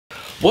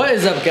What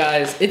is up,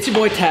 guys? It's your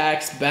boy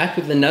TAXX, back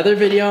with another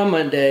video on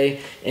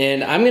Monday,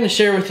 and I'm gonna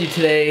share with you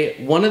today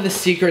one of the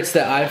secrets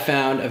that I've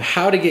found of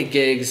how to get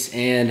gigs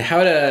and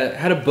how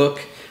to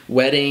book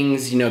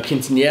weddings, you know,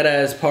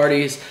 quinceañeras,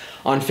 parties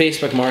on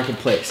Facebook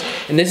Marketplace.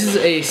 And this is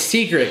a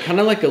secret,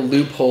 kind of like a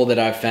loophole that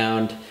I've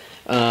found,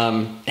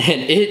 and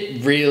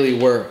it really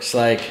works.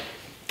 Like,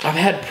 I've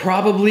had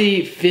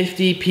probably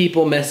 50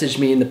 people message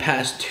me in the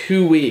past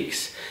 2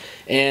 weeks,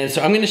 and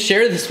so I'm gonna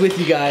share this with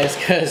you guys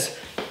because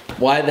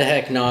why the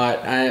heck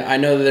not? I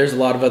know that there's a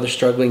lot of other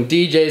struggling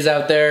DJs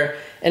out there,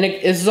 and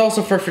this is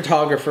also for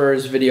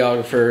photographers,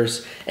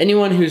 videographers,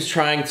 anyone who's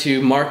trying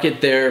to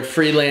market their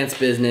freelance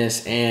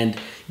business and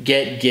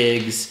get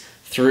gigs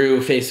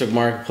through Facebook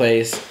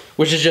Marketplace,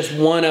 which is just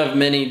one of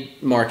many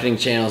marketing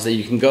channels that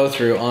you can go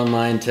through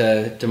online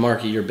to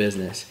market your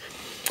business.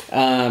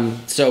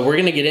 So we're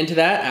gonna get into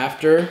that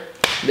after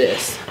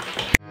this.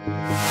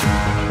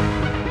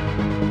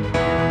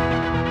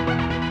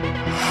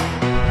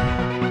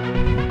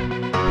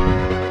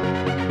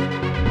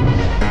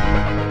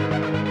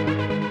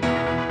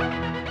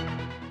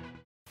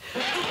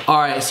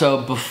 Alright,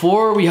 so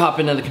before we hop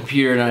into the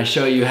computer and I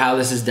show you how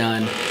this is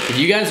done, if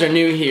you guys are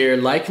new here,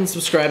 like and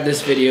subscribe to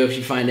this video if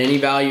you find any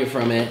value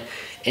from it.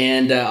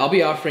 And I'll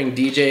be offering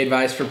DJ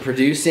advice for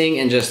producing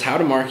and just how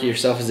to market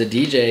yourself as a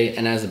DJ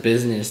and as a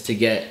business to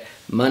get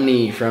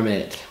money from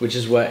it, which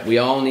is what we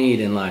all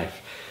need in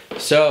life.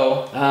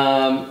 So,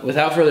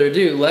 without further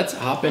ado, let's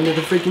hop into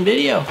the freaking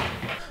video.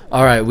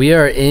 Alright, we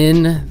are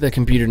in the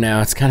computer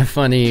now. It's kind of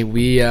funny.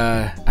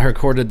 I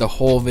recorded the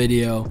whole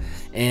video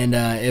and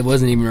it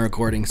wasn't even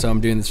recording, so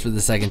I'm doing this for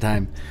the second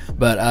time.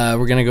 But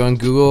we're gonna go on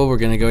Google, we're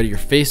gonna go to your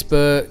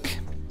Facebook,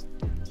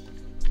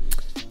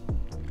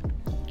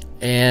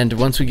 and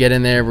once we get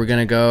in there, we're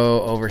gonna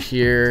go over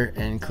here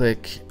and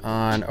click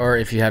on, or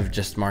if you have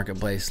just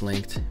Marketplace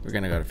linked, we're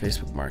gonna go to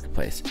Facebook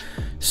Marketplace.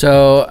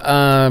 So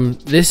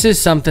this is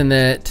something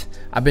that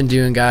I've been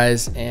doing,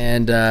 guys,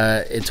 and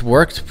it's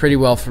worked pretty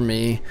well for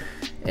me.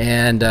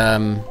 And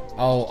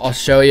I'll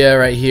show you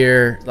right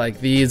here.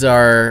 Like, these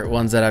are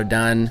ones that I've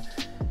done.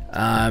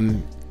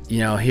 You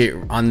know,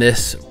 here on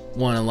this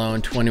one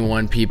alone,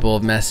 21 people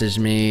have messaged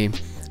me.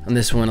 On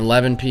this one,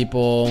 11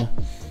 people.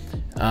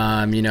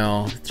 You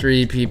know,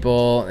 3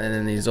 people, and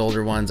then these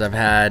older ones I've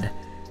had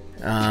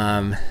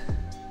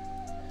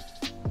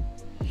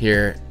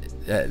here.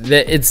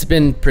 It's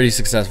been pretty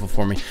successful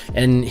for me.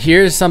 And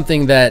here's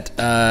something that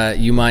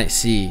you might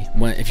see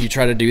if you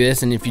try to do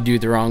this, and if you do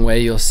it the wrong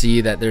way, you'll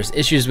see that there's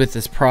issues with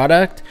this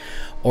product,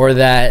 or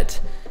that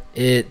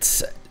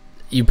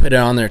you put it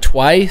on there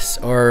twice,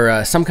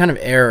 or some kind of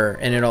error,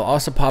 and it'll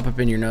also pop up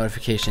in your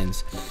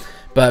notifications.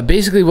 But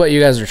basically what you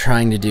guys are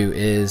trying to do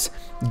is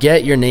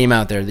get your name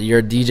out there, that you're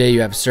a DJ,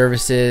 you have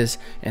services,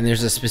 and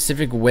there's a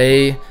specific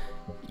way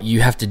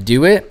you have to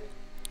do it,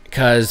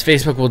 because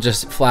Facebook will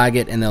just flag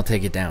it and they'll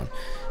take it down.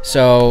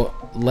 So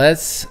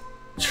let's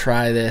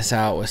try this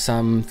out with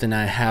something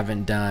I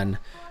haven't done.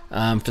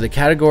 For the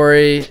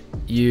category,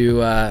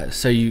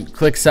 so you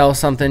click sell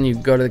something, you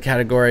go to the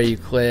category, you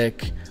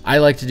click, I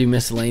like to do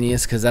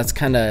miscellaneous because that's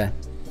kind of,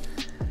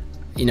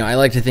 you know, I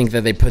like to think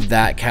that they put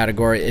that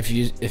category,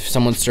 if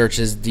someone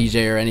searches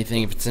DJ or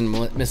anything, if it's in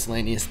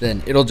miscellaneous,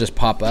 then it'll just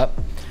pop up,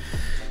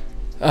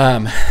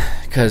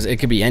 because it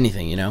could be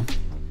anything, you know.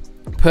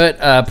 Put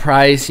a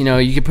price, you know,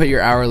 you could put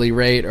your hourly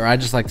rate, or I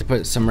just like to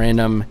put some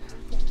random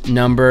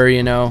number,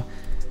 you know.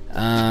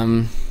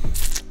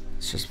 Let's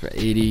just put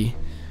 80.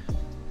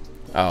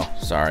 Oh,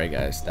 sorry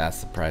guys,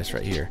 that's the price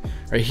right here.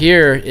 Right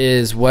here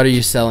is what are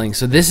you selling.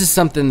 So this is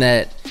something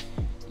that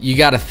you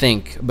got to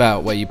think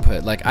about what you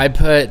put. Like, I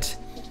put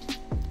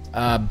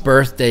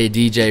birthday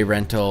DJ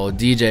rental.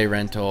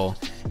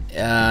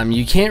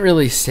 You can't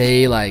really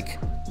say like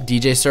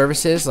DJ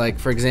services. Like,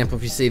 for example,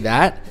 if you say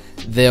that,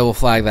 they will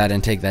flag that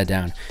and take that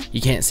down.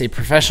 You can't say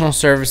professional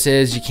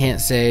services. You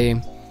can't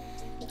say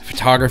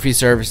photography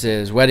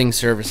services, wedding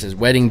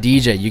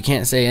DJ. You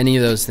can't say any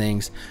of those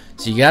things.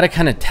 So you got to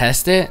kind of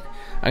test it.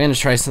 I'm going to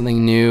try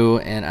something new,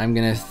 and I'm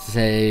going to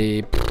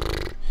say,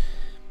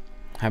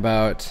 how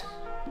about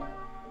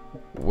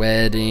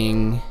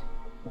wedding?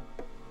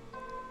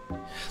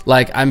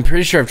 Like, I'm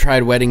pretty sure I've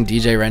tried wedding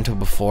DJ rental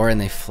before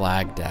and they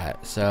flagged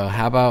that. So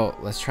how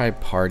about, let's try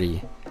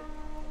party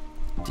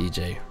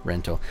DJ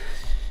rental.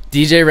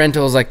 DJ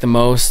rental is like the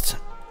most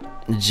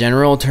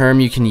general term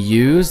you can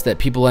use that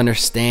people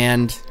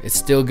understand. It's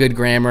still good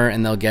grammar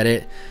and they'll get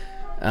it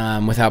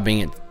without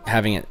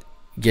having it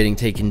getting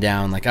taken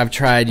down. Like, I've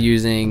tried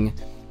using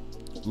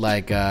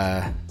like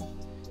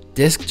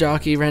disc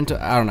jockey rental.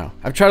 I don't know.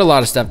 I've tried a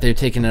lot of stuff. They've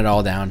taken it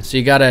all down. So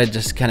you gotta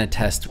just kind of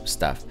test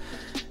stuff.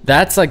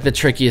 That's like the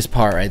trickiest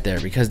part right there,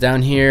 because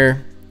down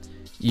here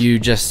you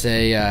just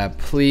say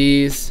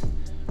please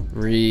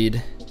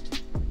read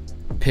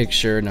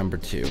picture number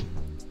 2,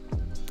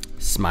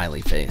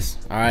 smiley face.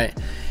 All right,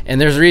 and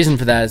there's a reason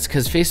for that. It's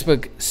because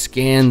Facebook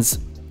scans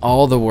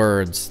all the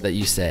words that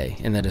you say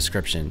in the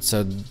description.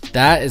 So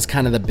that is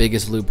kind of the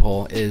biggest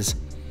loophole, is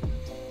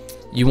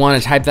you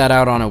want to type that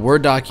out on a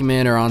Word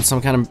document or on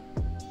some kind of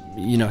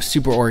you know,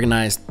 super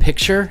organized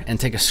picture and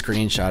take a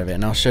screenshot of it.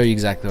 And I'll show you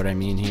exactly what I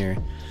mean here.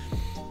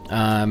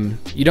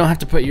 You don't have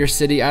to put your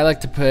city. I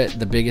like to put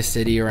the biggest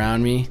city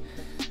around me.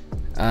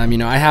 You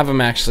know, I have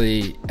them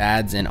actually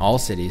ads in all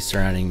cities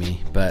surrounding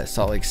me, but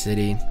Salt Lake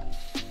City.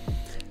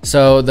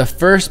 So the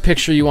first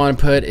picture you want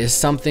to put is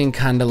something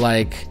kind of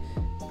like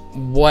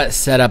what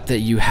setup that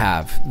you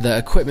have, the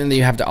equipment that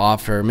you have to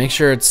offer. Make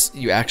sure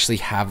you actually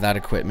have that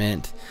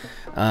equipment.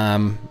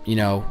 You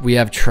know, we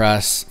have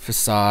truss,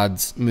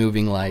 facades,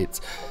 moving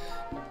lights,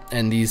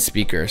 and these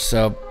speakers.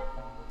 So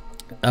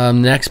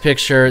next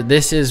picture,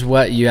 this is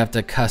what you have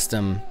to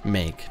custom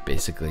make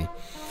basically.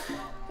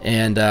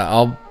 And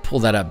I'll pull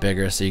that up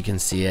bigger so you can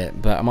see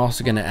it, but I'm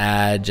also going to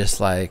add just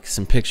like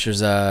some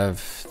pictures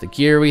of the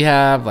gear we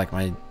have, like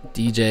my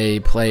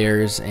DJ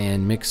players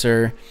and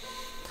mixer,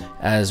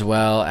 as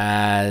well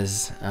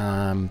as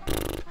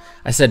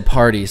I said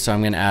party, so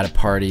I'm going to add a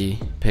party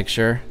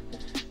picture.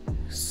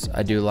 So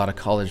I do a lot of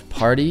college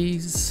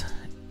parties,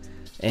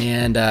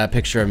 and a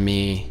picture of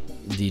me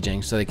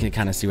DJing so they can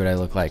kind of see what I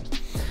look like.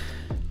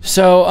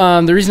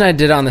 So the reason I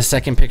did it on the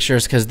second picture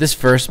is because this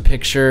first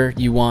picture,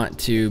 you want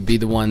to be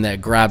the one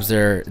that grabs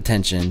their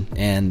attention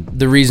and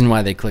the reason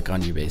why they click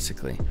on you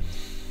basically.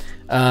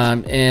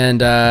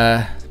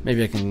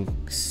 Maybe I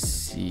can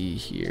see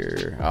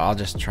here. I'll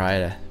just try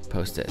to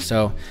post it.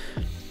 So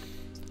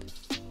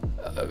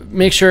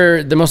make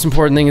sure the most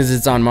important thing is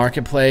it's on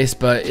Marketplace,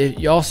 but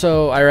you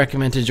also, I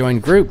recommend to join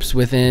groups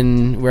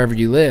within wherever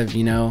you live,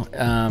 you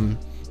know,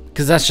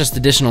 because that's just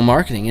additional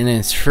marketing and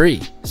it's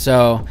free.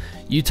 So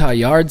Utah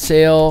yard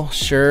sale,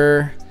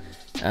 sure.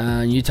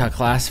 Utah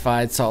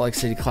classified, Salt Lake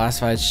City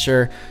classified,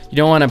 sure. You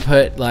don't want to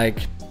put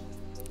like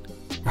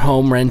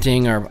home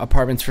renting or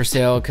apartments for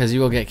sale because you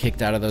will get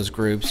kicked out of those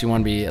groups. You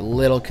want to be a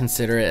little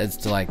considerate as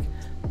to like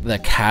the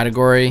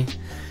category.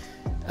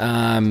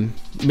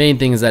 Main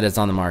thing is that it's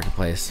on the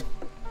Marketplace.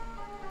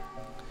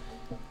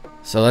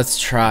 So let's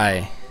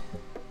try.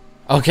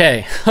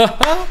 Okay.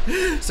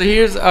 So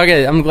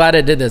okay, I'm glad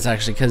I did this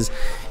actually, because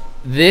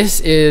this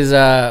is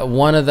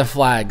one of the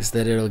flags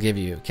that it'll give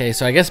you. Okay,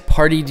 so I guess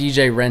party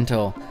DJ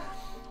rental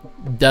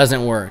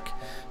doesn't work.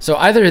 So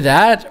either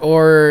that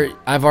or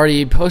I've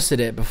already posted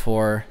it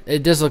before.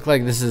 It does look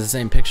like this is the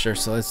same picture,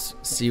 so let's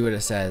see what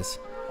it says.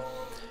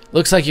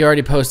 Looks like you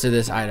already posted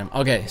this item.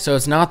 Okay, so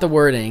it's not the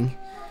wording.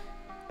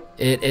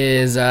 It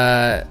is,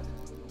 I'm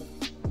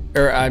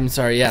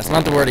sorry, yeah, it's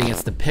not the wording,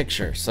 it's the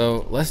picture.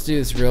 So let's do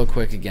this real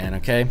quick again,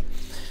 okay?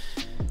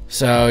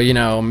 So, you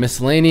know,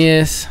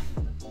 miscellaneous.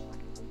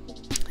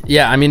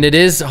 Yeah, I mean, it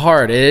is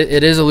hard.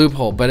 It is a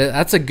loophole, but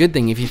that's a good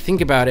thing. If you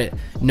think about it,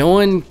 no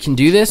one can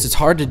do this. It's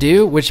hard to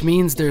do, which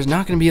means there's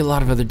not going to be a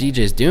lot of other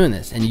DJs doing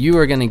this, and you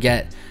are going to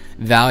get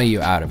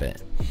value out of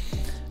it.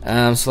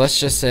 So let's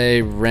just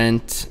say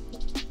rent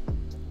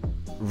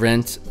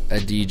a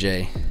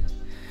DJ.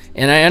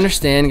 And I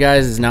understand,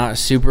 guys, it's not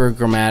super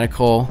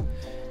grammatical.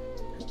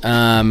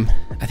 I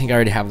think I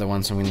already have the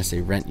one, so I'm going to say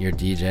rent your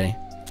DJ.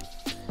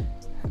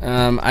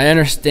 I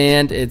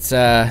understand it's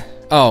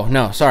oh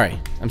no, sorry,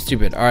 I'm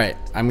stupid. All right,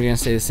 I'm gonna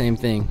say the same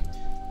thing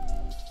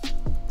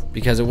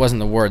because it wasn't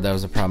the word that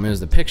was the problem, it was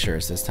the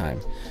pictures this time.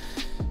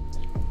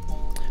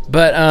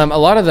 But a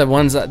lot of the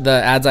ones,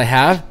 the ads I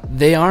have,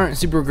 they aren't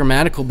super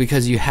grammatical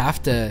because you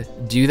have to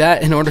do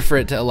that in order for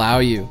it to allow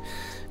you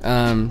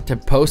to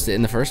post it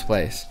in the first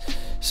place.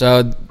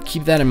 So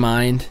keep that in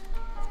mind.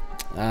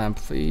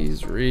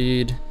 Please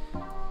read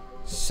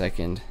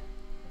second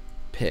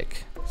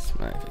pick.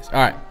 Smiley face. All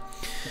right.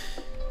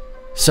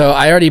 So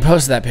I already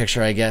posted that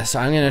picture, I guess. So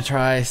I'm gonna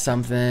try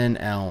something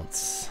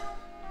else.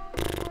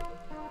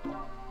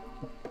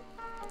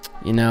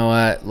 You know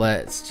what?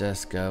 Let's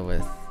just go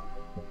with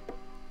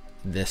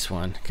this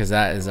one because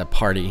that is a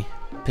party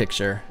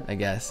picture, I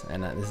guess,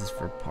 and this is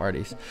for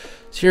parties.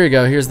 So here we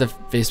go. Here's the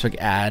Facebook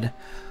ad.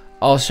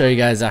 I'll show you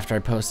guys after I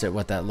post it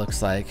what that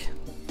looks like,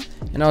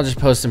 and I'll just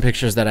post some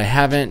pictures that I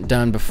haven't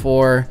done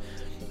before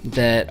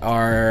that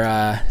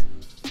are.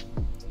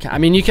 I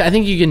mean, I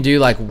think you can do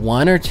like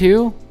one or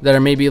two that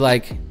are maybe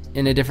like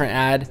in a different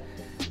ad,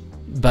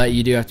 but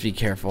you do have to be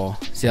careful.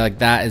 See, like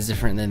that is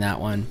different than that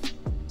one.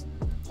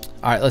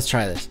 All right, let's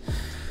try this.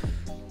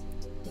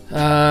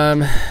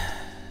 Yeah,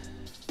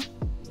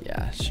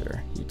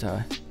 sure,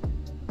 Utah.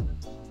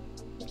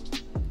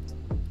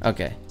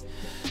 Okay,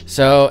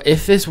 so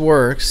if this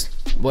works,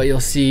 what you'll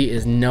see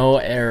is no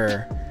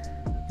error.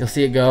 You'll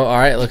see it go, all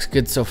right, it looks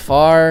good so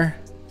far.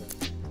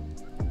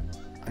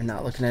 I'm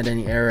not looking at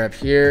any error up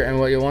here, and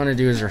what you'll want to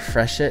do is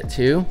refresh it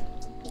too.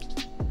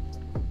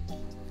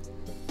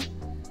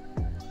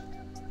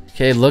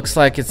 Okay, looks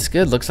like it's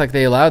good. Looks like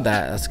they allowed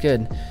that. That's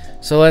good.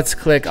 So let's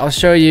click. I'll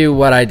show you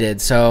what I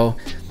did. So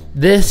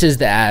this is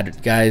the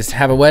ad, guys.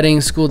 Have a wedding,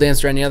 school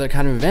dance, or any other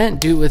kind of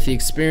event. Do it with the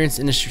experienced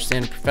industry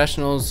standard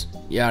professionals.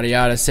 Yada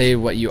yada. Say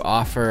what you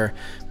offer.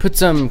 Put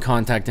some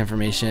contact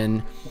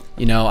information.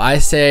 You know, I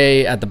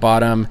say at the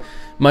bottom,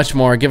 much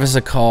more, give us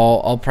a call.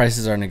 All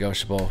prices are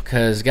negotiable,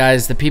 because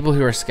guys, the people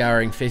who are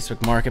scouring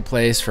Facebook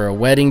Marketplace for a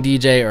wedding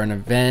DJ or an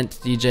event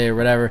DJ or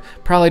whatever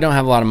probably don't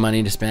have a lot of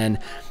money to spend,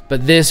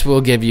 but this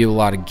will give you a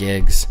lot of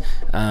gigs.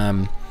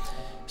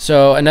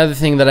 So another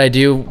thing that I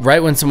do,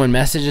 right when someone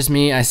messages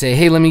me, I say,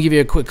 hey, let me give you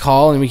a quick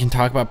call and we can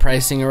talk about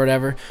pricing or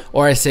whatever.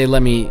 Or I say,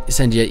 let me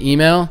send you an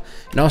email,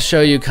 and I'll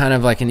show you kind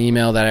of like an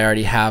email that I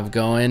already have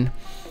going.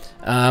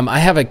 I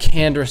have a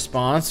canned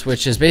response,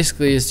 which is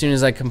basically as soon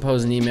as I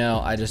compose an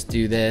email, I just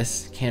do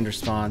this canned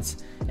response,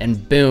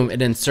 and boom,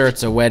 it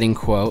inserts a wedding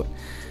quote,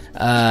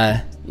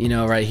 you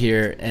know, right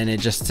here, and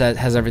it just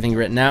has everything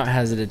written out,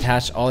 has it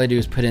attached. All I do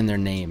is put in their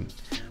name,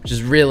 which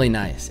is really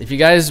nice. If you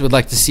guys would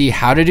like to see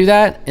how to do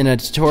that in a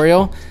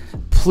tutorial,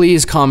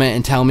 please comment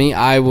and tell me.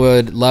 I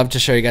would love to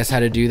show you guys how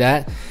to do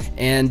that.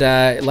 And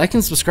like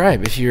and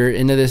subscribe if you're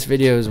into this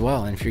video as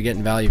well, and if you're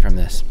getting value from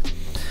this.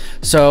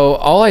 So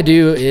all I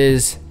do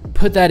is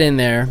put that in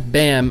there,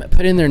 bam,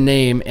 put in their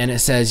name, and it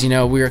says, you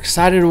know, we're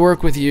excited to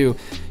work with you.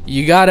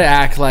 You got to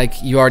act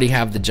like you already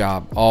have the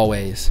job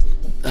always.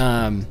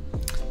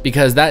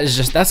 Because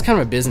that's kind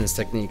of a business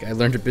technique I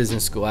learned at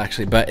business school,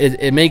 actually, but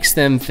it makes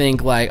them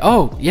think like,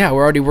 oh yeah,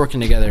 we're already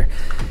working together,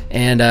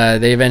 and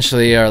they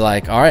eventually are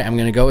like, all right, I'm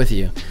gonna go with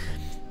you.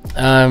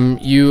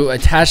 You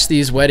attach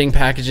these wedding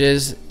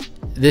packages.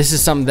 This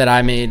is something that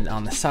I made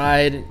on the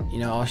side. You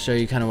know, I'll show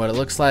you kind of what it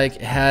looks like.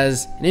 It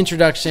has an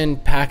introduction,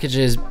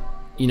 packages,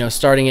 you know,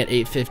 starting at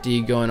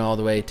 $850 going all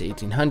the way to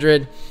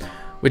 $1,800,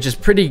 which is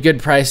pretty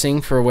good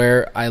pricing for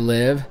where I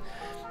live.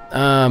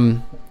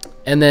 And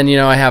then, you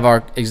know, I have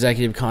our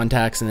executive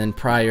contacts and then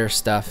prior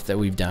stuff that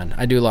we've done.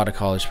 I do a lot of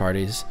college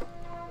parties,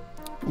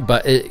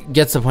 but it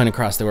gets the point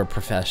across that we're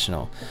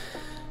professional.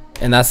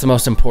 And that's the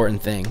most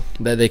important thing,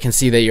 that they can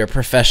see that you're a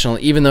professional,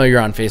 even though you're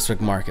on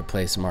Facebook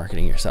Marketplace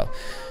marketing yourself.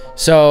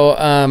 So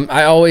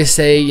I always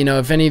say, you know,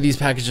 if any of these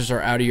packages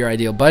are out of your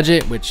ideal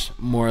budget, which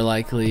more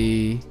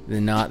likely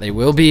than not they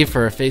will be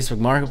for a Facebook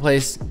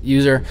Marketplace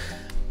user,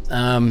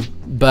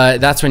 but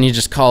that's when you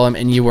just call them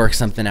and you work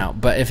something out.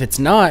 But if it's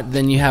not,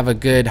 then you have a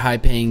good high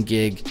paying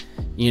gig,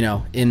 you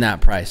know, in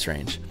that price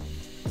range.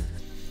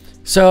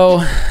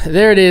 So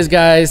there it is,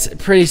 guys.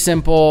 Pretty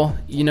simple.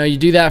 You know, you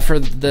do that for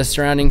the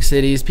surrounding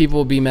cities. People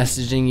will be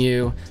messaging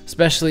you,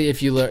 especially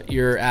if you look,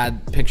 your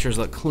ad pictures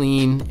look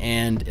clean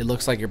and it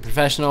looks like you're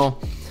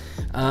professional.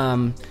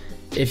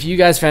 If you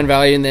guys found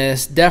value in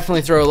this,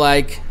 definitely throw a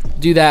like,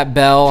 do that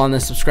bell on the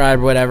subscribe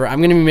or whatever. I'm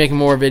going to be making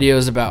more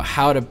videos about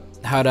how to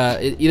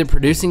either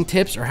producing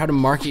tips or how to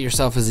market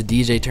yourself as a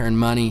DJ to earn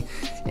money.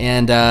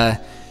 And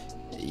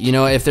you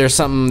know, if there's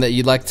something that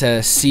you'd like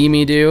to see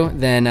me do,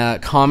 then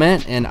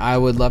comment, and I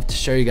would love to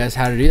show you guys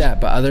how to do that.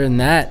 But other than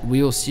that,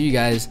 we will see you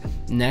guys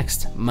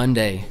next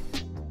Monday.